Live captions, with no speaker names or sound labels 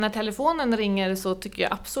När telefonen ringer så tycker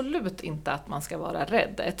jag absolut inte att man ska vara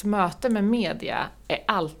rädd. Ett möte med media är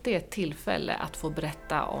alltid ett tillfälle att få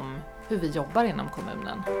berätta om hur vi jobbar inom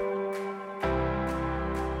kommunen.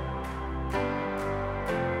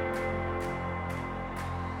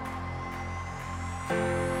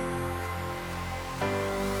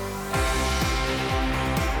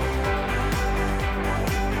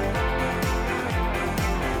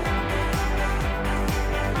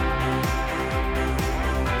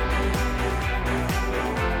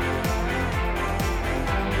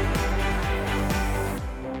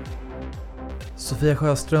 Sofia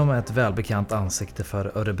Sjöström är ett välbekant ansikte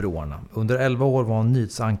för örebroarna. Under 11 år var hon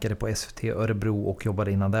nyhetsankare på SVT Örebro och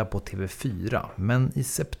jobbade innan där på TV4. Men i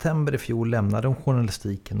september i fjol lämnade hon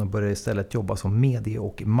journalistiken och började istället jobba som medie-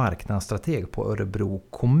 och marknadsstrateg på Örebro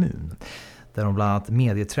kommun. Där hon bland annat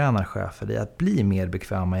medietränar chefer i att bli mer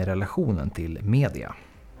bekväma i relationen till media.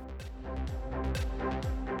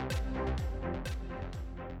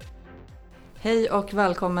 Hej och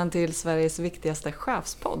välkommen till Sveriges viktigaste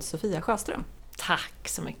chefspodd, Sofia Sjöström. Tack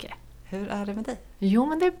så mycket. Hur är det med dig? Jo,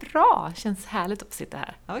 men det är bra. Känns härligt att sitta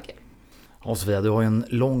här. Okej. Ja, Sofia, du har ju en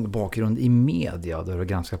lång bakgrund i media där du har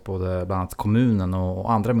granskat både bland annat kommunen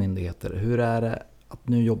och andra myndigheter. Hur är det att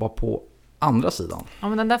nu jobba på andra sidan? Ja,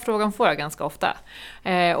 men den där frågan får jag ganska ofta.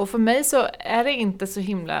 Och för mig så är det inte så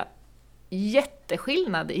himla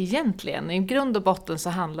jätteskillnad egentligen. I grund och botten så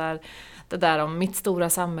handlar det där om mitt stora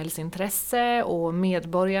samhällsintresse och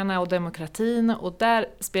medborgarna och demokratin, och där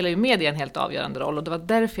spelar ju media en helt avgörande roll, och det var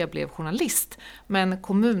därför jag blev journalist. Men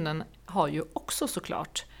kommunen har ju också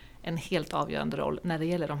såklart en helt avgörande roll när det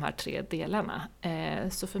gäller de här 3 delarna.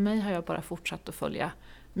 Så för mig har jag bara fortsatt att följa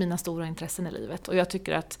mina stora intressen i livet, och jag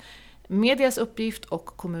tycker att medias uppgift och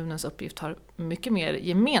kommunens uppgift har mycket mer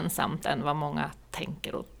gemensamt än vad många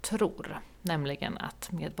tänker och tror, nämligen att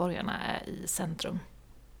medborgarna är i centrum.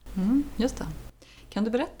 Just det. Kan du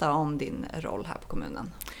berätta om din roll här på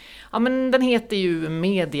kommunen? Ja, men den heter ju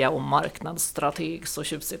media- och marknadsstrateg, så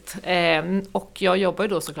tjusigt. Och jag jobbar ju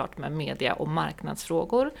då såklart med media- och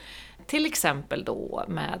marknadsfrågor. Till exempel då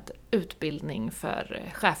med utbildning för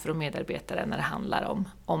chefer och medarbetare när det handlar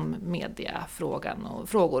om mediafrågan och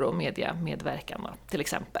frågor och mediamedverkan till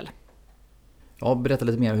exempel. Ja, berätta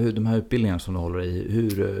lite mer hur de här utbildningarna som du håller i,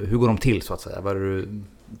 hur går de till så att säga? Vad är det du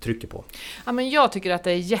trycker på? Ja, men jag tycker att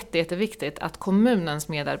det är jätteviktigt att kommunens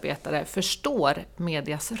medarbetare förstår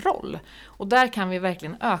medias roll. Och där kan vi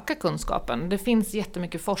verkligen öka kunskapen. Det finns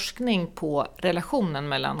jättemycket forskning på relationen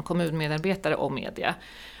mellan kommunmedarbetare och media.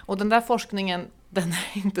 Och den där forskningen, den är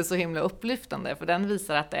inte så himla upplyftande, för den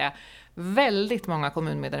visar att det är väldigt många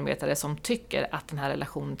kommunmedarbetare som tycker att den här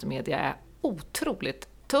relationen till media är otroligt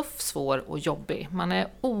tuff, svår och jobbig. Man är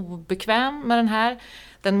obekväm med den här.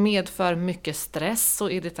 Den medför mycket stress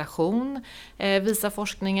och irritation, visar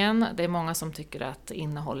forskningen. Det är många som tycker att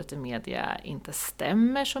innehållet i media inte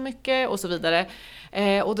stämmer så mycket och så vidare.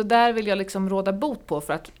 Och det där vill jag liksom råda bot på,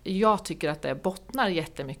 för att jag tycker att det bottnar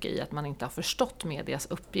jättemycket i att man inte har förstått medias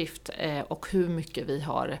uppgift och hur mycket vi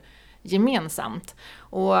har gemensamt.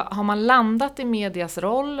 Och har man landat i medias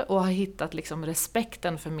roll och har hittat liksom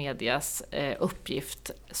respekten för medias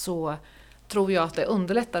uppgift, så tror jag att det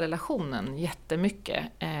underlättar relationen jättemycket.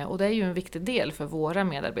 Och det är ju en viktig del för våra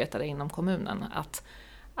medarbetare inom kommunen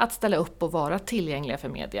att ställa upp och vara tillgängliga för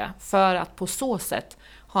media, för att på så sätt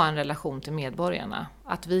ha en relation till medborgarna.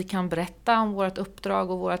 Att vi kan berätta om vårt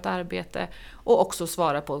uppdrag och vårt arbete och också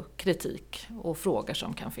svara på kritik och frågor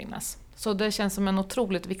som kan finnas. Så det känns som en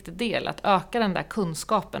otroligt viktig del att öka den där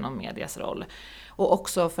kunskapen om medias roll. Och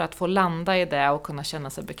också för att få landa i det och kunna känna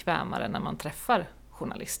sig bekvämare när man träffar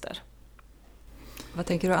journalister. Vad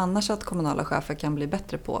tänker du annars att kommunala chefer kan bli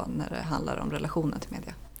bättre på när det handlar om relationen till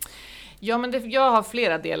media? Ja, men jag har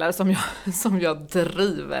flera delar som jag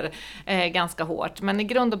driver ganska hårt. Men i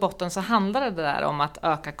grund och botten så handlar det där om att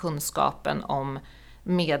öka kunskapen om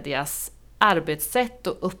medias arbetssätt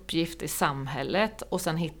och uppgift i samhället och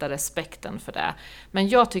sen hitta respekten för det. Men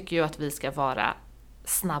jag tycker ju att vi ska vara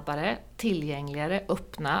snabbare, tillgängligare,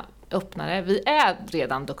 öppnare. Vi är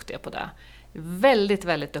redan duktiga på det. Väldigt,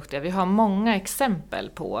 väldigt duktiga. Vi har många exempel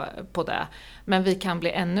på det. Men vi kan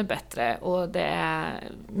bli ännu bättre. Och det är,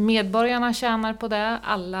 medborgarna tjänar på det.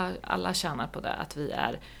 Alla tjänar på det. Att vi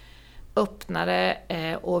är öppnare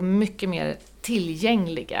och mycket mer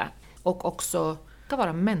tillgängliga. Och också ska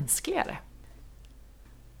vara mänskligare.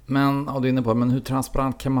 Men, du är inne på, men hur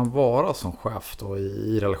transparent kan man vara som chef då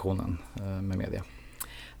i relationen med media?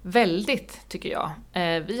 Väldigt, tycker jag.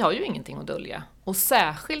 Vi har ju ingenting att dölja. Och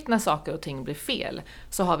särskilt när saker och ting blir fel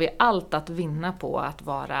så har vi allt att vinna på att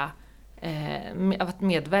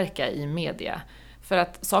medverka i media. För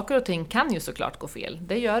att saker och ting kan ju såklart gå fel.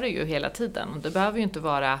 Det gör det ju hela tiden. Och det behöver ju inte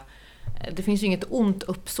vara... Det finns ju inget ont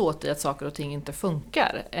uppsåt i att saker och ting inte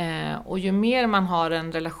funkar. Och ju mer man har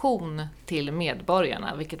en relation till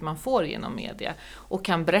medborgarna, vilket man får genom media, och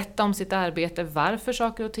kan berätta om sitt arbete, varför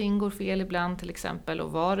saker och ting går fel ibland till exempel,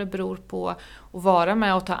 och vad det beror på, och vara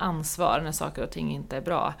med och ta ansvar när saker och ting inte är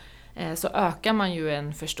bra, så ökar man ju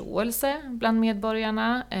en förståelse bland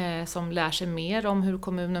medborgarna som lär sig mer om hur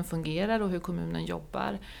kommunen fungerar och hur kommunen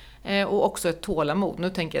jobbar. Och också ett tålamod. Nu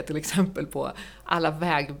tänker jag till exempel på alla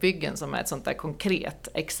vägbyggen som är ett sånt där konkret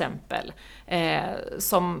exempel.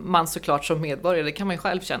 Som man såklart som medborgare, det kan man ju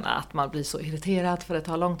själv känna att man blir så irriterad för det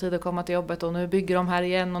tar lång tid att komma till jobbet och nu bygger de här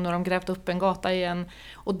igen och nu har de grävt upp en gata igen.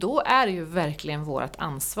 Och då är det ju verkligen vårt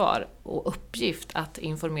ansvar och uppgift att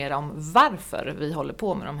informera om varför vi håller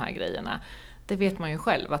på med de här grejerna. Det vet man ju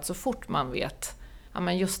själv, att så fort man vet, ja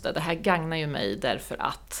men just det här gagnar ju mig därför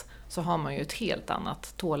att, så har man ju ett helt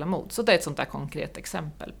annat tålamod. Så det är ett sånt där konkret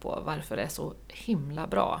exempel på varför det är så himla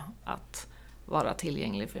bra att vara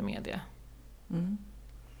tillgänglig för media. Mm.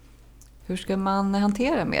 Hur ska man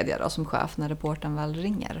hantera media då som chef när reportern väl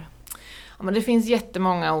ringer? Ja, men det finns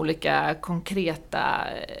jättemånga olika konkreta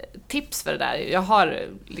tips för det där. Jag har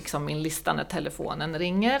liksom min lista när telefonen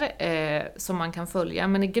ringer som man kan följa.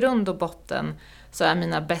 Men i grund och botten så är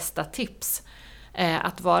mina bästa tips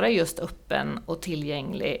att vara just öppen och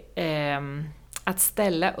tillgänglig, att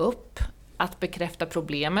ställa upp, att bekräfta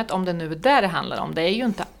problemet, om det nu är där det handlar om. Det är ju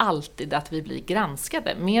inte alltid att vi blir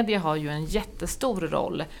granskade. Media har ju en jättestor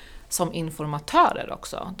roll som informatörer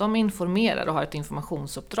också. De informerar och har ett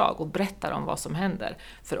informationsuppdrag och berättar om vad som händer.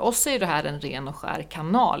 För oss är det här en ren och skär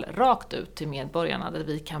kanal rakt ut till medborgarna där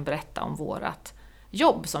vi kan berätta om vårat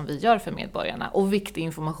jobb som vi gör för medborgarna och viktig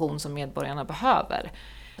information som medborgarna behöver.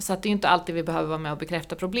 Så att det är inte alltid vi behöver vara med och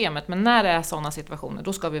bekräfta problemet, men när det är sådana situationer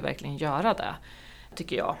då ska vi verkligen göra det,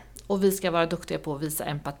 tycker jag. Och vi ska vara duktiga på att visa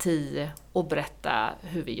empati och berätta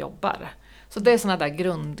hur vi jobbar. Så det är sådana där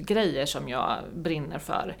grundgrejer som jag brinner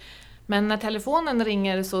för. Men när telefonen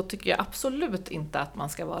ringer så tycker jag absolut inte att man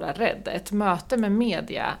ska vara rädd. Ett möte med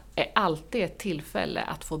media är alltid ett tillfälle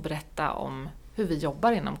att få berätta om hur vi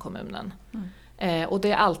jobbar inom kommunen. Och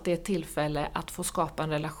det är alltid ett tillfälle att få skapa en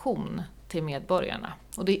relation till medborgarna.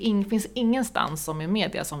 Och det finns ingenstans som i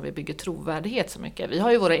media som vi bygger trovärdighet så mycket. Vi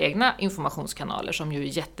har ju våra egna informationskanaler som ju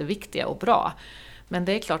är jätteviktiga och bra. Men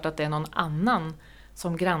det är klart att det är någon annan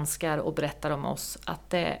som granskar och berättar om oss, att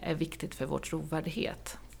det är viktigt för vår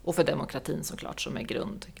trovärdighet. Och för demokratin såklart, som är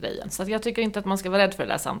grundgrejen. Så att jag tycker inte att man ska vara rädd för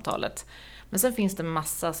det där samtalet. Men sen finns det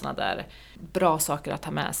massa såna där bra saker att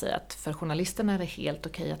ta med sig. Att för journalisterna är det helt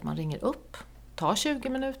okej att man ringer upp. Ta 20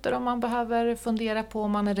 minuter om man behöver fundera på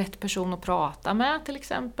om man är rätt person att prata med till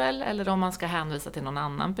exempel. Eller om man ska hänvisa till någon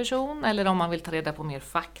annan person. Eller om man vill ta reda på mer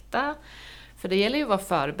fakta. För det gäller ju att vara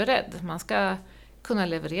förberedd. Man ska kunna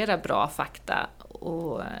leverera bra fakta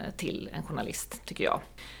till en journalist, tycker jag.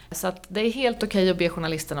 Så att det är helt okej att be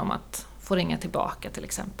journalisten om att få ringa tillbaka till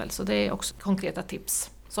exempel. Så det är också konkreta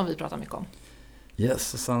tips som vi pratar mycket om.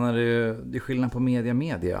 Yes, och sen är det är skillnad på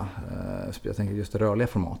media. Jag tänker just det rörliga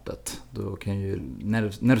formatet. Då kan ju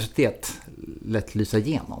nervositet lätt lysa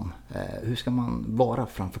igenom. Hur ska man vara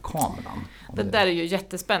framför kameran? Det där är ju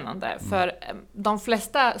jättespännande. För de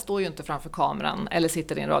flesta står ju inte framför kameran eller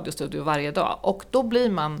sitter i en radiostudio varje dag. Och då blir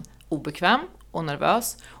man obekväm och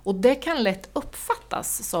nervös. Och det kan lätt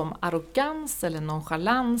uppfattas som arrogans eller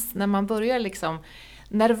nonchalans när man börjar liksom...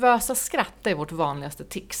 Nervösa skratt är vårt vanligaste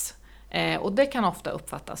tics. Och det kan ofta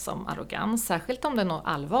uppfattas som arrogans, särskilt om det är något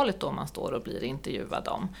allvarligt då man står och blir intervjuad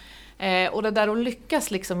om. Och det där att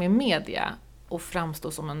lyckas liksom i media och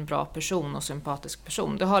framstå som en bra person och sympatisk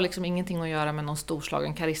person, det har liksom ingenting att göra med någon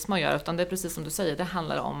storslagen karisma att göra, utan det är precis som du säger, det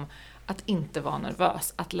handlar om att inte vara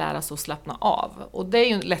nervös, att lära sig att slappna av. Och det är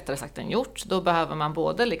ju lättare sagt än gjort. Då behöver man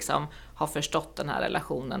både liksom ha förstått den här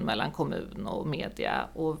relationen mellan kommun och media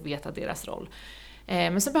och veta deras roll.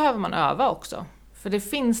 Men så behöver man öva också. För det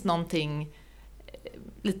finns någonting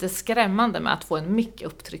lite skrämmande med att få en mick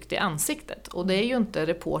upptryckt i ansiktet. Och det är ju inte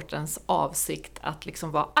reporterns avsikt att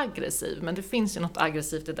liksom vara aggressiv. Men det finns ju något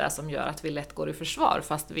aggressivt i det som gör att vi lätt går i försvar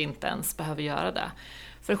fast vi inte ens behöver göra det.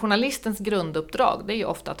 För journalistens grunduppdrag, det är ju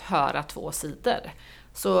ofta att höra två sidor.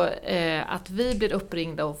 Så att vi blir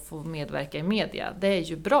uppringda och får medverka i media, det är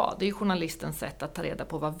ju bra. Det är ju journalistens sätt att ta reda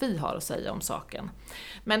på vad vi har att säga om saken.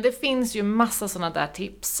 Men det finns ju massa sådana där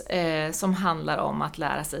tips som handlar om att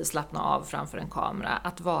lära sig slappna av framför en kamera.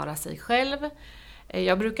 Att vara sig själv.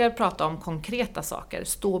 Jag brukar prata om konkreta saker,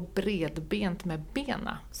 stå bredbent med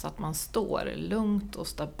benen så att man står lugnt och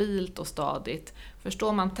stabilt och stadigt. För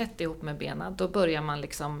står man tätt ihop med benen då börjar man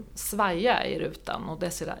liksom svaja i rutan och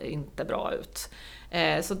det ser inte bra ut.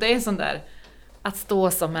 Så det är en sån där, att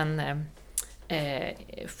stå som en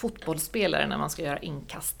fotbollsspelare när man ska göra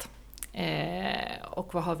inkast.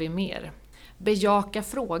 Och vad har vi mer? Bejaka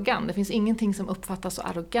frågan. Det finns ingenting som uppfattas så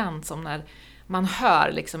arrogant som när man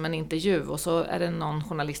hör liksom en intervju och så är det någon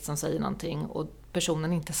journalist som säger någonting och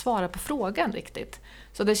personen inte svarar på frågan riktigt.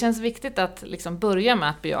 Så det känns viktigt att liksom börja med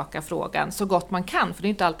att bejaka frågan så gott man kan, för det är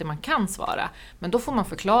inte alltid man kan svara. Men då får man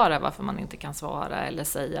förklara varför man inte kan svara eller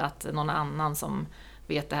säga att någon annan som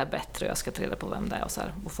vet det här bättre och jag ska ta reda på vem det är och, så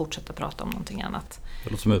här, och fortsätta prata om någonting annat. Det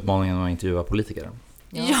låter som utmaningen när man intervjuar politiker.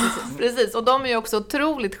 Ja, precis. Och de är ju också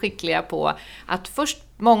otroligt skickliga på att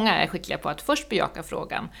många är skickliga på att först bejaka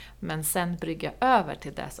frågan, men sen brygga över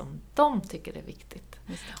till det som de tycker är viktigt.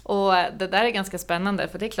 Och det där är ganska spännande,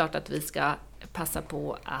 för det är klart att vi ska passa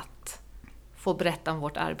på att få berätta om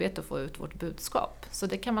vårt arbete och få ut vårt budskap. Så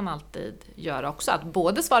det kan man alltid göra också, att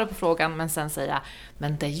både svara på frågan men sen säga,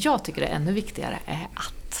 men det jag tycker är ännu viktigare är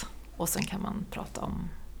att. Och sen kan man prata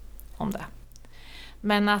om det.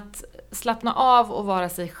 Men att slappna av och vara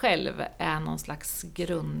sig själv är någon slags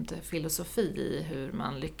grundfilosofi i hur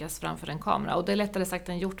man lyckas framför en kamera. Och det är lättare sagt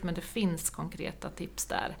än gjort, men det finns konkreta tips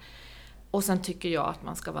där. Och sen tycker jag att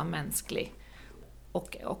man ska vara mänsklig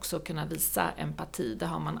och också kunna visa empati. Det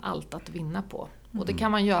har man allt att vinna på. Och det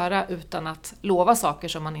kan man göra utan att lova saker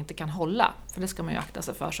som man inte kan hålla. För det ska man ju akta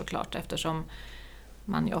sig för såklart, eftersom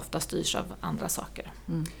man ju ofta styrs av andra saker.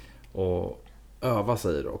 Och öva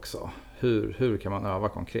säger du också. Hur kan man öva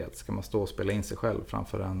konkret? Ska man stå och spela in sig själv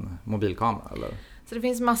framför en mobilkamera? Eller? Så det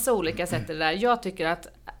finns massa olika sätt i det där. Jag tycker att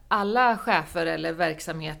alla chefer eller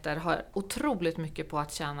verksamheter har otroligt mycket på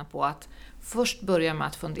att tjäna på att först börja med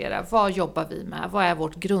att fundera, vad jobbar vi med? Vad är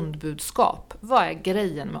vårt grundbudskap? Vad är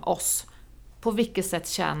grejen med oss? På vilket sätt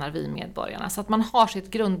tjänar vi medborgarna? Så att man har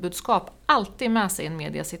sitt grundbudskap alltid med sig i en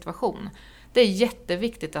mediasituation. Det är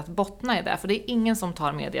jätteviktigt att bottna i det, för det är ingen som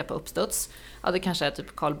tar media på uppstuds. Ja, det kanske är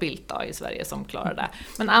typ Carl Bildt då, i Sverige som klarar det.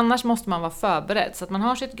 Men annars måste man vara förberedd, så att man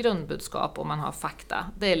har sitt grundbudskap och man har fakta.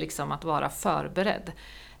 Det är liksom att vara förberedd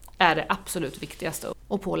är det absolut viktigaste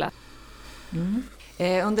och påläsa.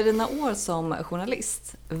 Under dina år som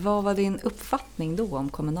journalist, vad var din uppfattning då om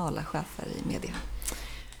kommunala chefer i media?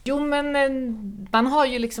 Jo, men man har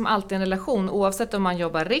ju liksom alltid en relation oavsett om man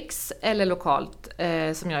jobbar riks eller lokalt,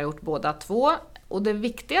 som jag har gjort båda två. Och det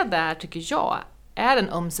viktiga där tycker jag är den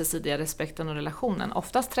ömsesidiga respekten och relationen.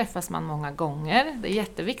 Oftast träffas man många gånger. Det är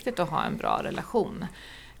jätteviktigt att ha en bra relation.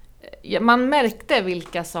 Man märkte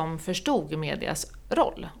vilka som förstod medias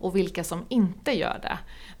roll och vilka som inte gör det.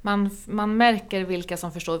 Man märker vilka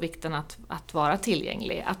som förstår vikten att vara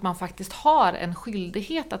tillgänglig. Att man faktiskt har en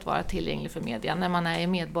skyldighet att vara tillgänglig för media när man är i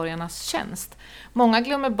medborgarnas tjänst. Många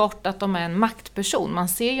glömmer bort att de är en maktperson. Man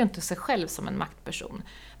ser ju inte sig själv som en maktperson.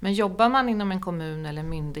 Men jobbar man inom en kommun eller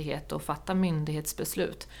myndighet och fattar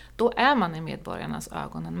myndighetsbeslut, då är man i medborgarnas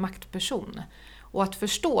ögon en maktperson. Och att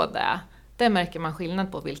förstå det märker man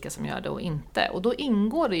skillnad på vilka som gör det och inte. Och då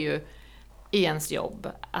ingår det ju i ens jobb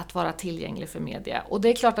att vara tillgänglig för media. Och det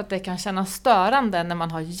är klart att det kan kännas störande när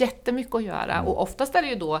man har jättemycket att göra. Och oftast är det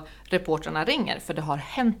ju då reportrarna ringer, för det har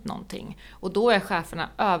hänt någonting. Och då är cheferna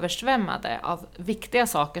översvämmade av viktiga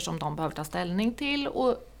saker som de behöver ta ställning till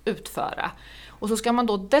och utföra. Och så ska man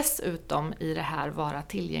då dessutom i det här vara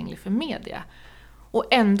tillgänglig för media. Och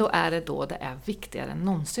ändå är det då det är viktigare än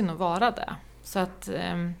någonsin att vara det. Så att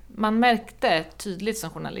man märkte tydligt som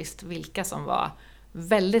journalist vilka som var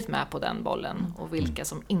väldigt med på den bollen och vilka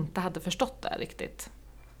som inte hade förstått det riktigt.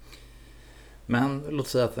 Men låt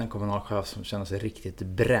säga att en kommunalchef som känner sig riktigt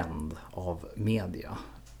bränd av media.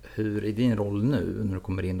 Hur är din roll nu när du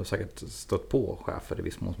kommer in och säkert stött på chefer i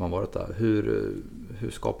viss mån som har varit där?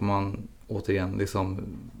 Hur skapar man återigen liksom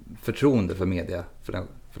förtroende för media för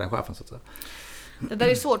den chefen så att säga? Det där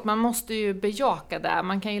är svårt, man måste ju bejaka det.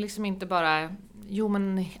 Man kan ju liksom inte bara,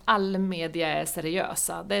 men all media är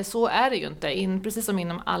seriösa. Så är det ju inte. Precis som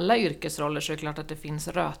inom alla yrkesroller så är det klart att det finns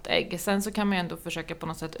rötägg. Sen så kan man ju ändå försöka på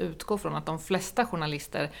något sätt utgå från att de flesta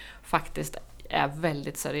journalister faktiskt är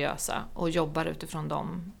väldigt seriösa och jobbar utifrån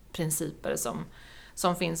de principer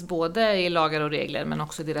som finns både i lagar och regler men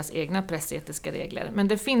också deras egna pressetiska regler. Men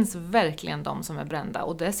det finns verkligen de som är brända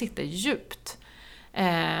och det sitter djupt.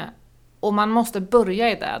 Och man måste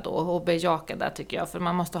börja i det då och bejaka det tycker jag. För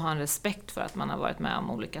man måste ha en respekt för att man har varit med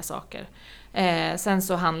om olika saker. Sen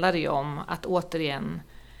så handlar det ju om att återigen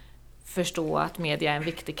förstå att media är en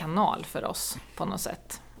viktig kanal för oss på något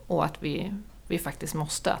sätt. Och att vi vi faktiskt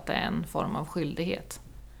måste, att det är en form av skyldighet.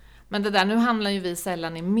 Men det där, nu handlar ju vi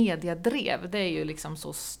sällan i mediedrev, det är ju liksom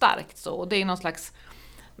så starkt så, och det är någon slags,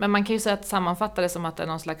 men man kan ju säga att sammanfatta det som att det är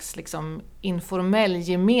någon slags liksom informell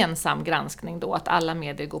gemensam granskning då, att alla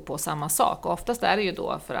medier går på samma sak, och oftast är det ju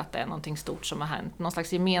då för att det är någonting stort som har hänt, någon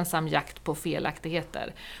slags gemensam jakt på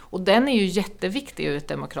felaktigheter, och den är ju jätteviktig ur ett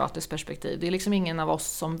demokratiskt perspektiv. Det är liksom ingen av oss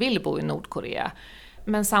som vill bo i Nordkorea.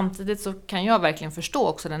 Men samtidigt så kan jag verkligen förstå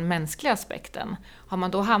också den mänskliga aspekten. Har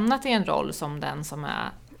man då hamnat i en roll som den som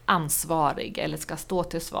är ansvarig eller ska stå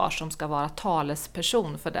till svar, som ska vara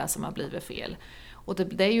talesperson för det som har blivit fel. Och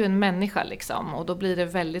det är ju en människa liksom, och då blir det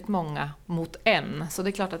väldigt många mot en. Så det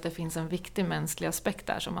är klart att det finns en viktig mänsklig aspekt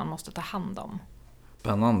där som man måste ta hand om.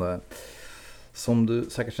 Spännande. Som du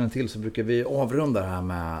säkert känner till så brukar vi avrunda det här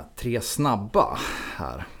med 3 snabba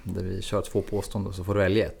här. Där vi kör 2 påståenden, så får du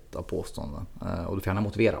välja ett av påståenden. Och du får gärna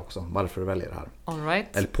motivera också varför du väljer det här. All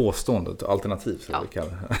right. Eller påståendet, alternativ så vi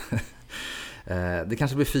kallar det. Det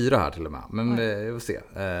kanske blir 4 här till och med, men vi får se.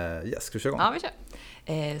 Yes, ska vi köra igång? Ja, vi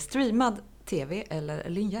kör. Streamad tv eller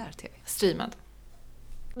linjär tv? Streamad.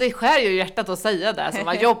 Det skär ju hjärtat att säga det som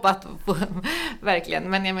har jobbat på, verkligen.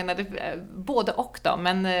 Men jag menar, både och då,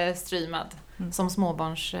 men streamad. Som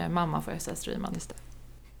småbarnsmamma får jag säga streamad. Just det.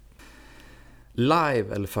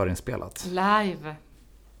 Live eller förinspelat? Live.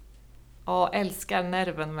 Älskar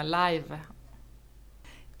nerven med live.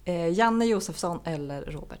 Janne Josefsson eller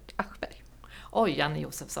Robert Aschberg? Janne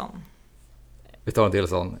Josefsson. Vi tar en del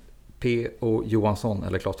sån. P.O. Johansson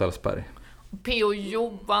eller Claes Elfsberg? P.O.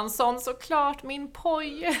 Johansson, såklart, min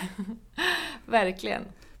poj. Verkligen.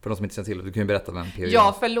 För de som inte känner till det, du kan ju berätta vem P.O.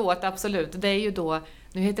 Ja, förlåt, absolut. Det är ju då,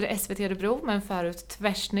 nu heter det SVT Örebro, men förut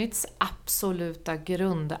Tvärsnytts absoluta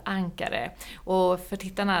grundankare. Och för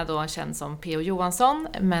tittarna då känns som P.O. Johansson,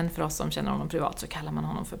 men för oss som känner honom privat så kallar man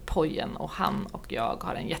honom för Pojen. Och han och jag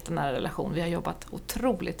har en jättenära relation. Vi har jobbat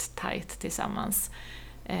otroligt tajt tillsammans.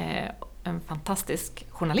 En fantastisk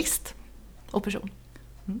journalist och person.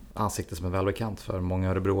 Ansikte som är välbekant för många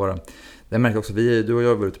örebroare. Det märker också, du och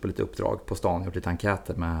jag var ute på lite uppdrag på stan och gjort lite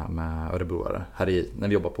enkäter med örebroare när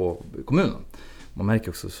vi jobbar på kommunen. Man märker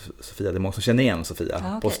också, Sofia, det är många som känner igen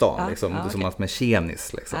Sofia på stan. Liksom. Det är som att med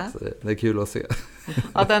kemis. Liksom. Så det är kul att se.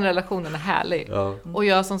 Ja, den relationen är härlig. Ja. Och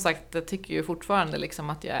jag som sagt tycker ju fortfarande liksom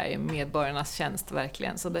att jag är i medborgarnas tjänst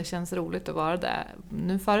verkligen. Så det känns roligt att vara där.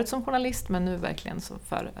 Nu förut som journalist, men nu verkligen så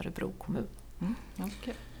för Örebro kommun.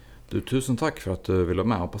 Okay. Du, tusen tack för att du ville vara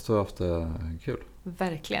med. Hoppas du har haft det kul.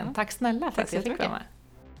 Verkligen. Tack snälla för att jag fick vara med.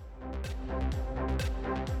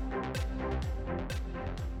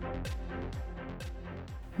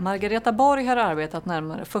 Margareta Borg har arbetat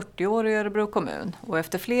närmare 40 år i Örebro kommun, och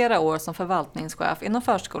efter flera år som förvaltningschef inom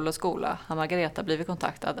förskola och skola har Margareta blivit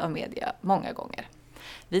kontaktad av media många gånger.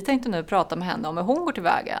 Vi tänkte nu prata med henne om hur hon går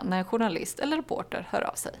tillväga när en journalist eller reporter hör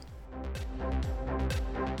av sig.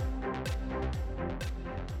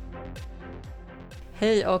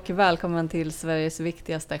 Hej och välkommen till Sveriges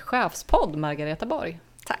viktigaste chefspodd, Margareta Borg.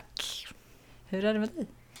 Tack. Hur är det med dig?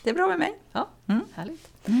 Det är bra med mig. Ja, härligt.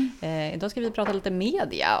 Idag ska vi prata lite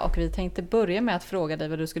media, och vi tänkte börja med att fråga dig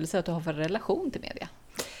vad du skulle säga att du har för relation till media.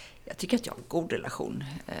 Jag tycker att jag har en god relation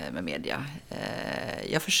med media.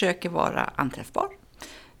 Jag försöker vara anträffbar,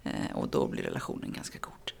 och då blir relationen ganska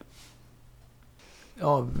god.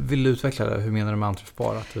 Ja, vill du utveckla det? Hur menar du med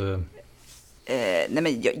anträffbar? Att du... Nej,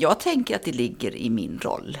 men jag tänker att det ligger i min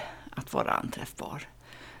roll att vara anträffbar.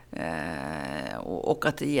 Och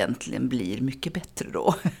att det egentligen blir mycket bättre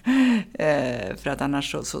då. För att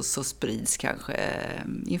annars så sprids kanske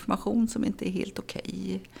information som inte är helt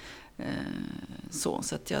okej. Så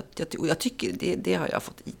att jag tycker, det har jag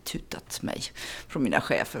fått itutat mig från mina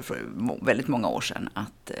chefer för väldigt många år sedan,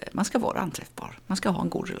 att man ska vara anträffbar. Man ska ha en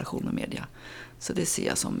god relation med media. Så det ser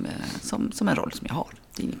jag som en roll som jag har.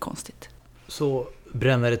 Det är inget konstigt. Så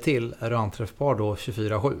bränner det till, är du anträffbar då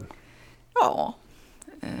 24/7? Ja,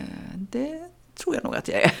 det tror jag nog att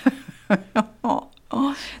jag är. Ja.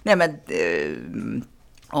 Nej, men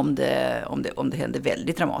om det händer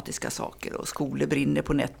väldigt dramatiska saker och skolor brinner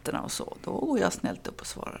på nätterna och så, då går jag snällt upp och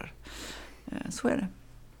svarar. Så är det.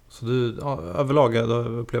 Så du överlag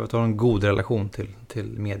upplever att du har en god relation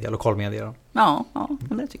till media, lokalmedia då? Ja,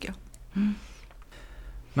 men det tycker jag.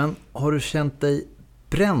 Men har du känt dig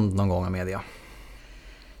bränd någon gång av media?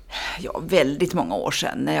 Ja, väldigt många år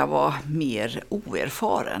sedan när jag var mer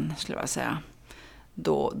oerfaren, skulle jag säga.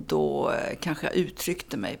 Då kanske jag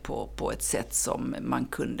uttryckte mig på ett sätt som man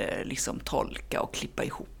kunde liksom tolka och klippa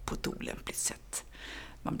ihop på ett olämpligt sätt.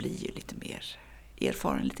 Man blir ju lite mer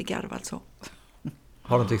erfaren, lite garvad så.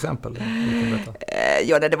 Har du ett exempel?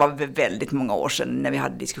 Ja, det var väldigt många år sedan när vi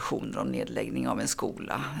hade diskussioner om nedläggning av en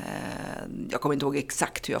skola. Jag kommer inte ihåg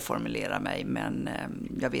exakt hur jag formulerar mig, men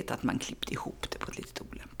jag vet att man klippte ihop det på ett lite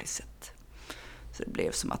olämpligt sätt. Så det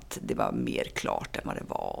blev som att det var mer klart än vad det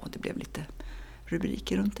var och det blev lite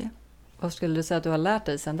rubriker runt det. Vad skulle du säga att du har lärt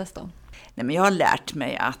dig sedan dess då? Nej, men jag har lärt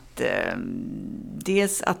mig att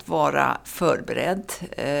dels att vara förberedd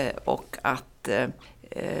och att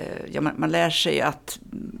man lär sig att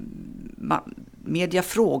media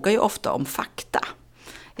frågar ju ofta om fakta.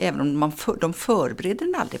 Även om de förbereder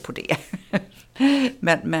den aldrig på det.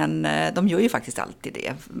 men de gör ju faktiskt alltid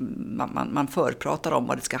det. Man förpratar om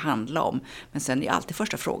vad det ska handla om. Men sen är alltid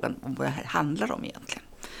första frågan om vad det här handlar om egentligen.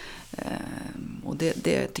 Och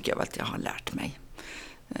det tycker jag att jag har lärt mig.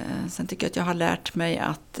 Sen tycker jag att jag har lärt mig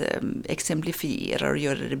att exemplifiera och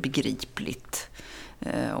göra det begripligt.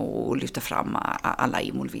 Och lyfta fram alla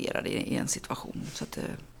involverade i en situation. Så att,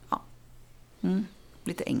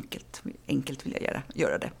 lite enkelt vill jag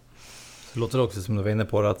göra det. Så låter det också som du var inne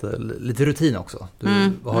på att lite rutin också. Du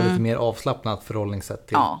har lite mer avslappnat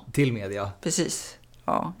förhållningssätt till media. Precis,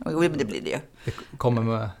 ja, och det blir det. Det kommer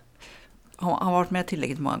med... Har man varit med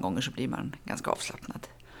tillräckligt många gånger så blir man ganska avslappnad.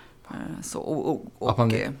 Så, att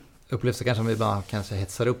man upplevs det kanske att man kanske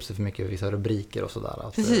hetsar upp sig för mycket vissa rubriker och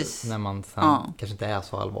sådär. Precis. När man sen kanske inte är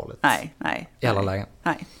så allvarligt. Nej. I alla lägen.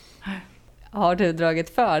 Nej. Har du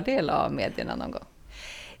dragit fördel av medierna någon gång?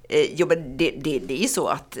 Jo, men det är så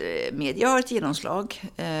att media har ett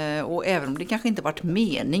genomslag och även om det kanske inte varit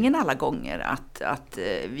meningen alla gånger att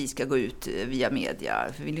vi ska gå ut via media,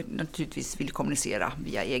 för vi naturligtvis vill kommunicera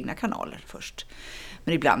via egna kanaler först.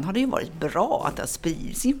 Men ibland har det ju varit bra att det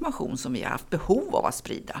sprids information som vi har haft behov av att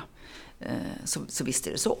sprida. Så visst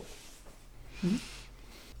är det så.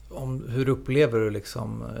 Hur upplever du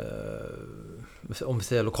liksom, om vi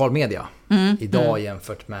säger lokalmedia idag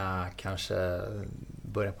jämfört med kanske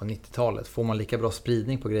början på 90-talet? Får man lika bra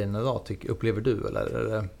spridning på grejerna idag, upplever du? Eller är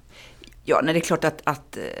det... Ja, det är klart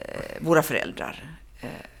att våra föräldrar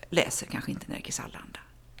läser kanske inte Nerikes Allehanda.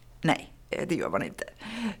 Nej, det gör man inte.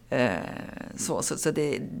 Så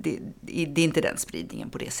det är inte den spridningen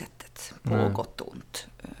på det sättet, på gott och ont.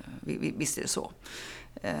 Visst är det så.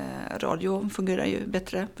 Radio fungerar ju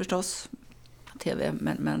bättre förstås, TV,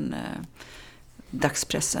 men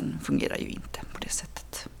dagspressen fungerar ju inte på det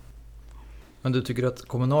sättet. Men du tycker att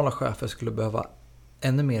kommunala chefer skulle behöva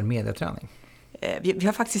ännu mer medieträning? Vi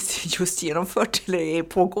har faktiskt just genomfört eller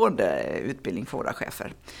pågående utbildning för våra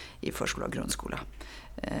chefer i förskola och grundskola.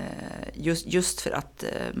 Just för att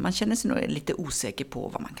man känner sig nog lite osäker på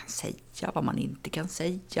vad man kan säga, vad man inte kan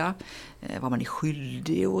säga, vad man är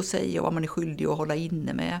skyldig att säga och vad man är skyldig att hålla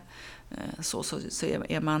inne med. Så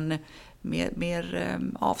är man mer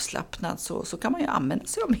avslappnad så kan man ju använda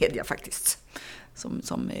sig av media faktiskt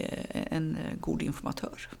som en god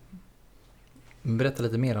informatör. Berätta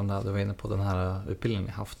lite mer om det här, du var inne på den här utbildningen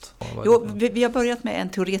ni haft. Jo, vi har börjat med en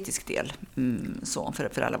teoretisk del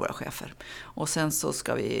för alla våra chefer. Och sen så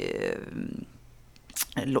ska vi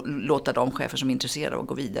låta de chefer som är intresserade av att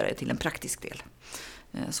gå vidare till en praktisk del.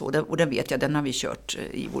 Och den vet jag, den har vi kört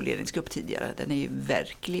i vår ledningsgrupp tidigare. Den är ju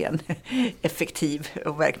verkligen effektiv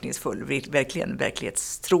och verkningsfull, verkligen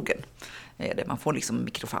verklighetstrogen. Man får liksom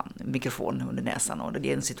mikrofon under näsan och det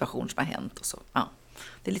är en situation som har hänt. Och så. Ja,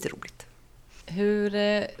 det är lite roligt. Hur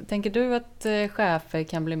tänker du att chefer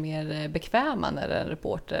kan bli mer bekväma när en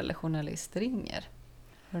reporter eller journalist ringer?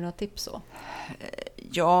 Har du några tips så?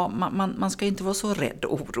 Ja, man ska inte vara så rädd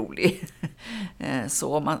och orolig.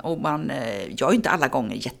 Jag är inte alla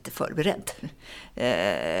gånger jätteförberedd.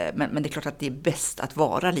 Men det är klart att det är bäst att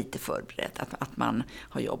vara lite förberedd. Att man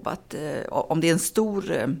har jobbat. Om det är en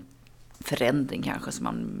stor förändring kanske som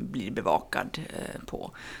man blir bevakad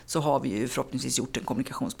på, så har vi ju förhoppningsvis gjort en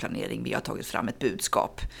kommunikationsplanering. Vi har tagit fram ett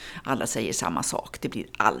budskap. Alla säger samma sak. Det blir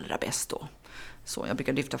allra bäst då. Så jag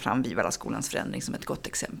brukar lyfta fram Vivalaskolans förändring som ett gott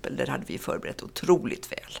exempel. Där hade vi förberett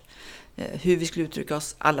otroligt väl. Hur vi skulle uttrycka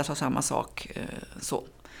oss, alla sa samma sak. Så.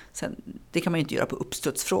 Sen, det kan man ju inte göra på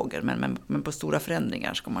uppstudsfrågor, men på stora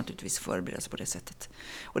förändringar ska man naturligtvis förbereda sig på det sättet.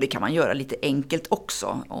 Och det kan man göra lite enkelt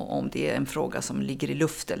också. Och om det är en fråga som ligger i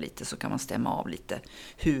luften lite så kan man stämma av lite.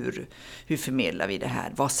 Hur förmedlar vi det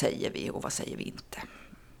här? Vad säger vi och vad säger vi inte?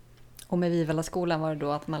 Och med Vivalaskolan var det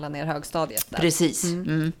då att man la ner högstadiet där? Precis.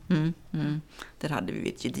 Där hade vi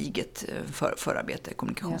ett gediget förarbete,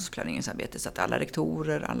 kommunikationsplaneringsarbete, så att alla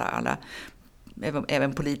rektorer, alla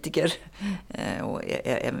även politiker och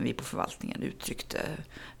även vi på förvaltningen uttryckte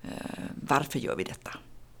varför gör vi detta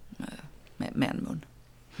med en mun.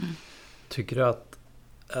 Tycker du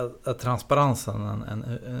att transparensen är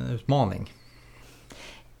en utmaning?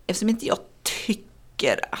 Eftersom inte jag tycker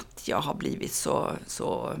tycker att jag har blivit så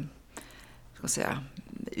ska jag säga,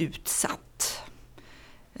 utsatt,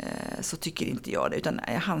 så tycker inte jag det. Utan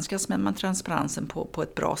handskas med transparensen på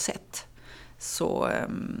ett bra sätt, så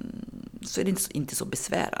är det inte så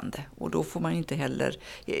besvärande. Och då får man inte heller...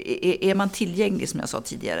 Är man tillgänglig, som jag sa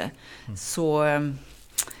tidigare, så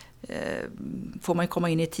får man komma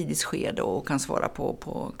in i ett tidigt skede och kan svara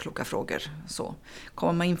på kloka frågor. Så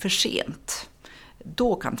kommer man in för sent,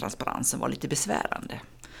 då kan transparensen vara lite besvärande.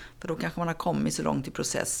 För då kanske man har kommit så långt i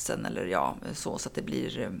processen eller så att det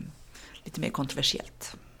blir lite mer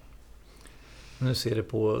kontroversiellt. Nu ser du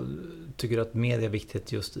tycker du att media är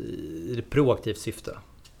viktigt just i det proaktivt syfte?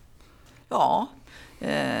 Ja.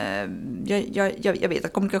 Jag vet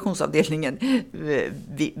att kommunikationsavdelningen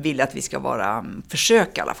vill att vi ska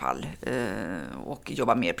försöka i alla fall, och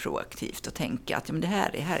jobba mer proaktivt och tänka att det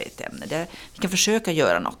här är ett ämne. Vi kan försöka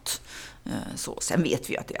göra något. Så. Sen vet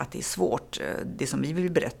vi att det är svårt. Det som vi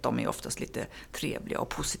vill berätta om är oftast lite trevliga och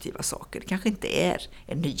positiva saker. Det kanske inte är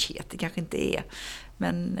en nyhet, det kanske inte är.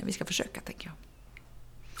 Men vi ska försöka, tänker jag.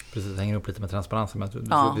 Precis, det hänger upp lite med transparensen.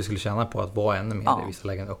 Men vi skulle känna på att vara ännu mer i vissa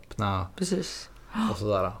lägen öppna. Precis. Och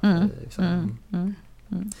sådär.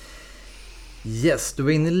 Yes, du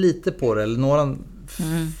var inne lite på det. Eller några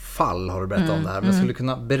fall har du berättat om det här. Men skulle du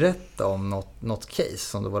kunna berätta om något case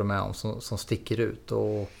som du var med om som sticker ut?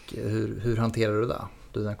 Och hur hanterar du det?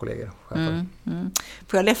 Du och dina kollegor, chefer?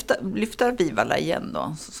 Får jag lyfta Vivalla igen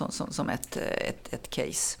då, som ett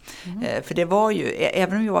case? För det var ju,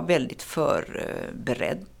 även om vi var väldigt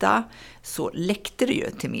förberedda, så läckte det ju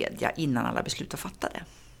till media innan alla beslut var fattade.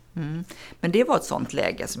 Men det var ett sånt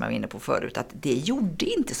läge som jag var inne på förut, att det gjorde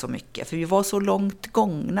inte så mycket, för vi var så långt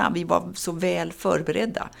gångna, vi var så väl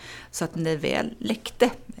förberedda, så att när det väl läckte,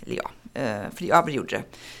 för jag gjorde det,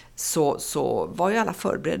 så var ju alla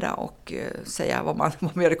förberedda och säga vad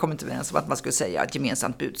vi hade kommit överens om att man skulle säga, ett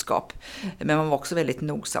gemensamt budskap. Men man var också väldigt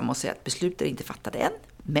nogsam och säga att beslut är inte fattade än,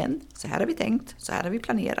 men så här har vi tänkt, så här har vi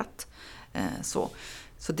planerat. Så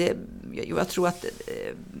jag tror att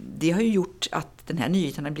det har ju gjort att den här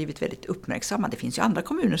nyheten har blivit väldigt uppmärksammad. Det finns ju andra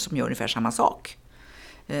kommuner som gör ungefär samma sak.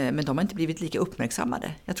 Men de har inte blivit lika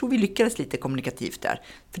uppmärksammade. Jag tror vi lyckades lite kommunikativt där.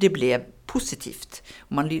 För det blev positivt.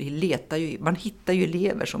 Och man hittar ju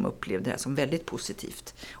elever som upplevde det här som väldigt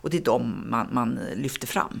positivt. Och det är de man lyfter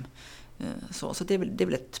fram. Så det är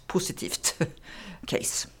väl ett positivt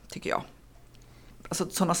case, tycker jag. Alltså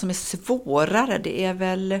sådana som är svårare, det är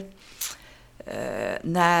väl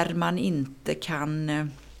när man inte kan,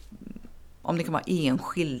 om det kan vara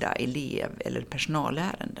enskilda elev- eller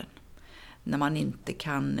personalärenden. När man inte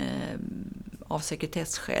kan av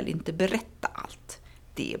sekretesskäl inte berätta allt.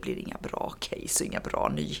 Det blir inga bra case och inga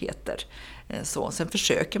bra nyheter. Sen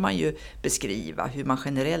försöker man ju beskriva hur man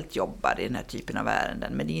generellt jobbar i den här typen av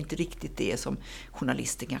ärenden. Men det är inte riktigt det som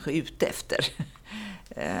journalister kanske är ute efter.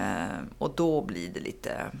 Och då blir det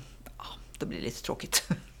lite tråkigt.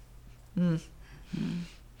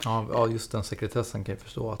 Ja, just den sekretessen kan jag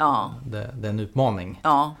förstå att det är en utmaning.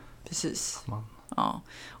 Ja, precis. Ja.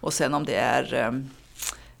 Och sen om det är...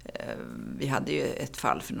 vi hade ju ett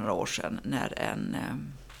fall för några år sedan när en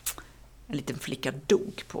liten flicka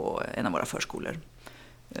dog på en av våra förskolor.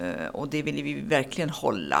 Och det ville vi verkligen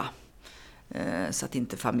hålla, så att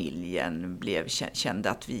inte familjen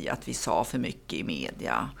kände att vi sa för mycket i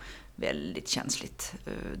media. Väldigt känsligt.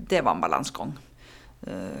 Det var en balansgång,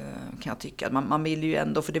 kan jag tycka. Man vill ju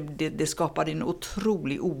ändå, för det skapade en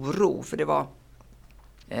otrolig oro, för det var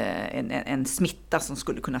en smitta som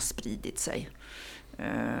skulle kunna spridit sig.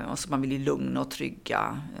 Och så man ville lugna och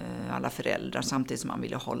trygga alla föräldrar, samtidigt som man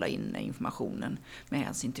ville hålla in informationen med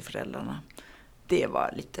hänsyn till föräldrarna. Det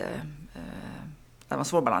var lite det var en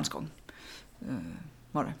svår balansgång,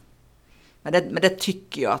 var det. Men det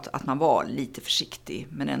tycker jag att man var lite försiktig.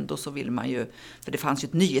 Men ändå så vill man ju, för det fanns ju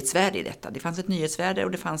ett nyhetsvärde i detta. Det fanns ett nyhetsvärde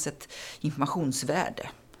och det fanns ett informationsvärde,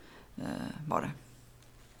 var det.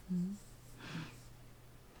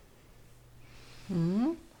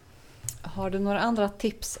 Har du några andra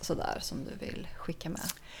tips sådär som du vill skicka med?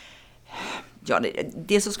 Ja,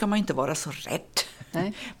 det så ska man inte vara så rädd.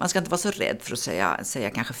 Nej. Man ska inte vara så rädd för att säga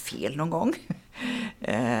kanske fel någon gång.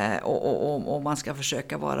 Och man ska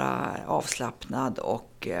försöka vara avslappnad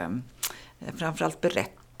och framförallt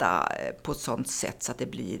berätta på ett sådant sätt så att det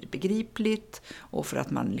blir begripligt, och för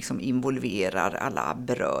att man liksom involverar alla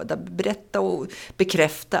berörda. Berätta och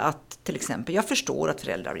bekräfta att till exempel, jag förstår att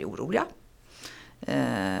föräldrar är oroliga.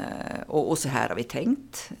 Och så här har vi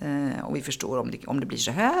tänkt, och vi förstår om det blir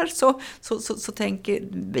så här så tänker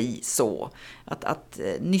vi så, att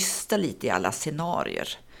nysta lite i alla scenarier,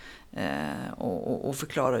 och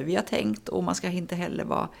förklara hur vi har tänkt. Och man ska inte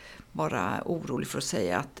heller vara orolig för att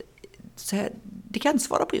säga att så här, det kan jag inte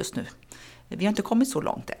svara på just nu. Vi har inte kommit så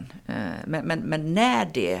långt än. Men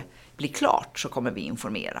när det blir klart så kommer vi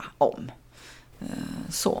informera om.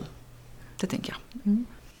 Så, det tänker jag. Mm.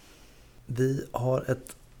 Vi har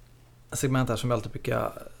ett segment här som vi alltid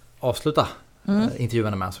brukar avsluta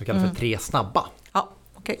intervjuerna med, som vi kallar för 3 snabba. Ja,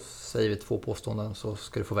 okej. Säger vi 2 påståenden så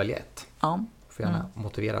ska du få välja ett. Ja. Du får gärna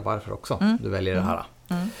motivera varför också du väljer det här.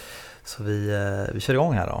 Så vi kör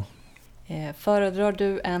igång här då. Föredrar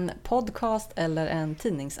du en podcast eller en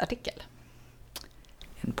tidningsartikel?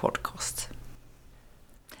 En podcast.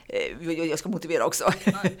 Jag ska motivera också.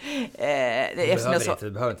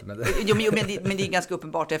 Du behöver inte. Men det är ganska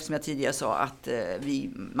uppenbart, eftersom jag tidigare sa att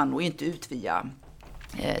man når inte ut via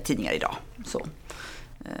tidningar idag.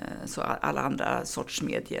 Så alla andra sorts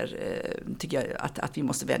medier tycker jag att vi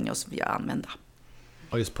måste vänja oss vid att använda.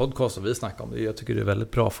 Och just podcast som vi snackar om, jag tycker det är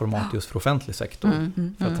väldigt bra format just för offentlig sektor.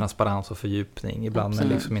 För transparens och fördjupning. Ibland när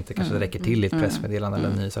liksom inte kanske räcker till i ett pressmeddelande eller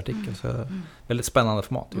en nyhetsartikel. Så väldigt spännande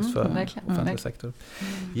format just för offentlig sektor.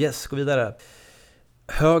 Yes, gå vidare.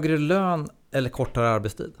 Högre lön eller kortare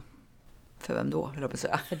arbetstid? För vem då?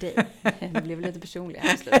 För dig. Det blev lite personligt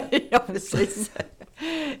här i slutet. Ja, precis.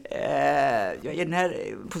 I den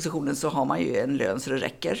här positionen så har man ju en lön så det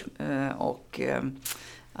räcker. Och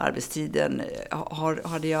arbetstiden,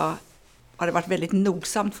 har det varit väldigt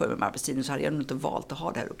nogsamt för mig med arbetstiden, så hade jag nog inte valt att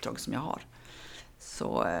ha det här uppdraget som jag har.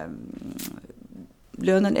 Så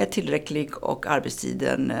lönen är tillräcklig och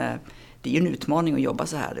arbetstiden, det är ju en utmaning att jobba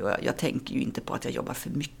så här. Och jag tänker ju inte på att jag jobbar för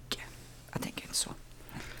mycket. Jag tänker inte så.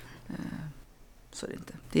 Så det är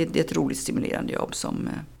inte. Det är ett roligt stimulerande jobb som,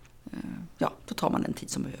 då tar man den tid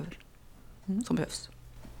som behövs.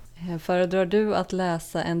 Föredrar du att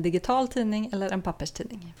läsa en digital tidning eller en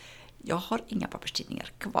papperstidning? Jag har inga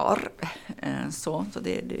papperstidningar kvar. Så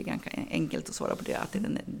det är ganska enkelt att svara på det, att det är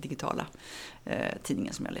den digitala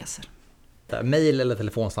tidningen som jag läser. Mail eller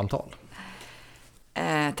telefonsamtal?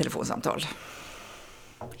 Telefonsamtal.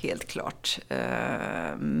 Helt klart.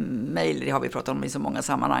 Mail, det har vi pratat om i så många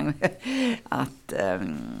sammanhang. Att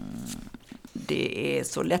det är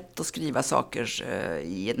så lätt att skriva saker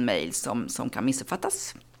i en mail som kan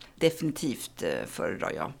missuppfattas. Definitivt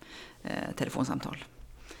föredrar jag telefonsamtal.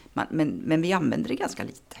 Men vi använder det ganska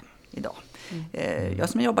lite idag. Jag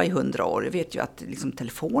som jobbar i 100 år, jag vet ju att liksom,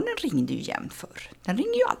 telefonen ringde ju jämt förr. Den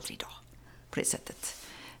ringer ju aldrig idag på det sättet.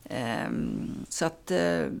 Så att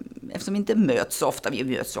eftersom vi inte möts så ofta, vi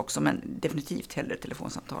möts också, men definitivt hellre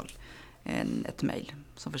telefonsamtal än ett mejl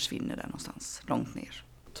som försvinner där någonstans långt ner.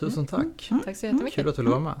 Tusen tack. Tack så jättemycket. Kul att du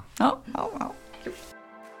var med. Ja. Kul.